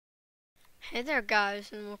Hey there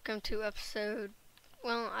guys, and welcome to episode,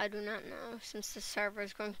 well, I do not know, since the server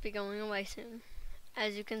is going to be going away soon.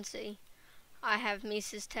 As you can see, I have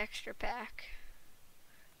Misa's texture pack,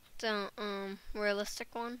 the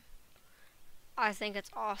realistic one. I think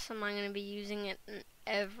it's awesome. I'm going to be using it in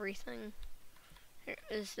everything. It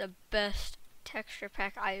is the best texture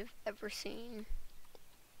pack I've ever seen.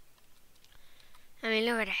 I mean,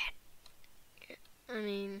 look at that. I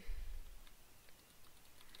mean,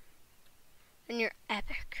 and you're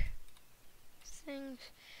epic. Things.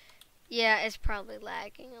 Yeah, it's probably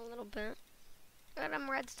lagging a little bit. Look at them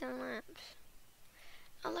redstone lamps.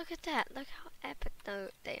 Oh, look at that. Look how epic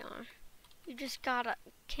they are. You just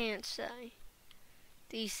can't say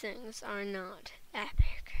these things are not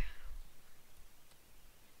epic.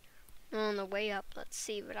 On the way up, let's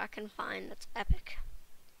see what I can find that's epic.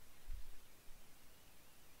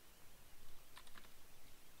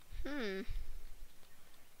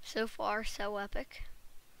 So far, so epic.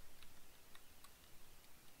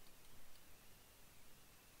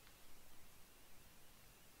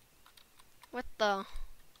 What the?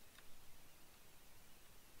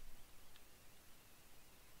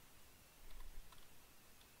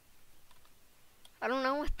 I don't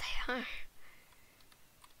know what they are.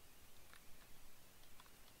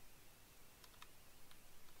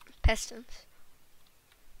 Pistons.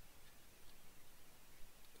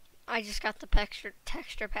 I just got the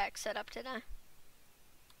texture pack set up today.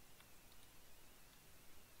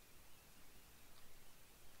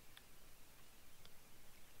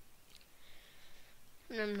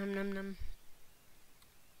 Num num num num.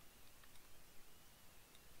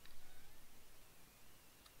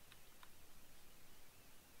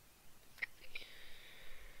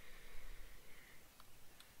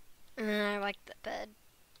 I like the bed.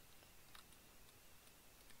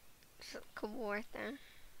 It's cool right there.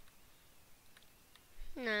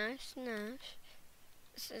 Nice, nice.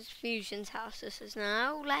 This is Fusion's house. This is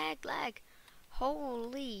no lag.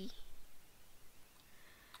 Holy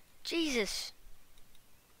Jesus.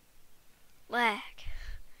 Lag.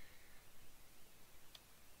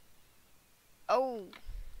 Oh,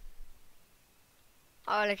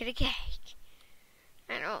 look at the cake.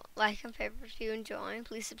 I don't like and favorite if you enjoy.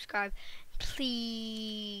 Please subscribe.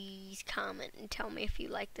 Please comment and tell me if you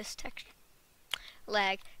like this texture.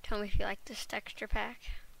 Tell me if you like this texture pack.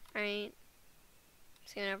 Alright.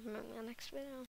 See you whenever I make my next video.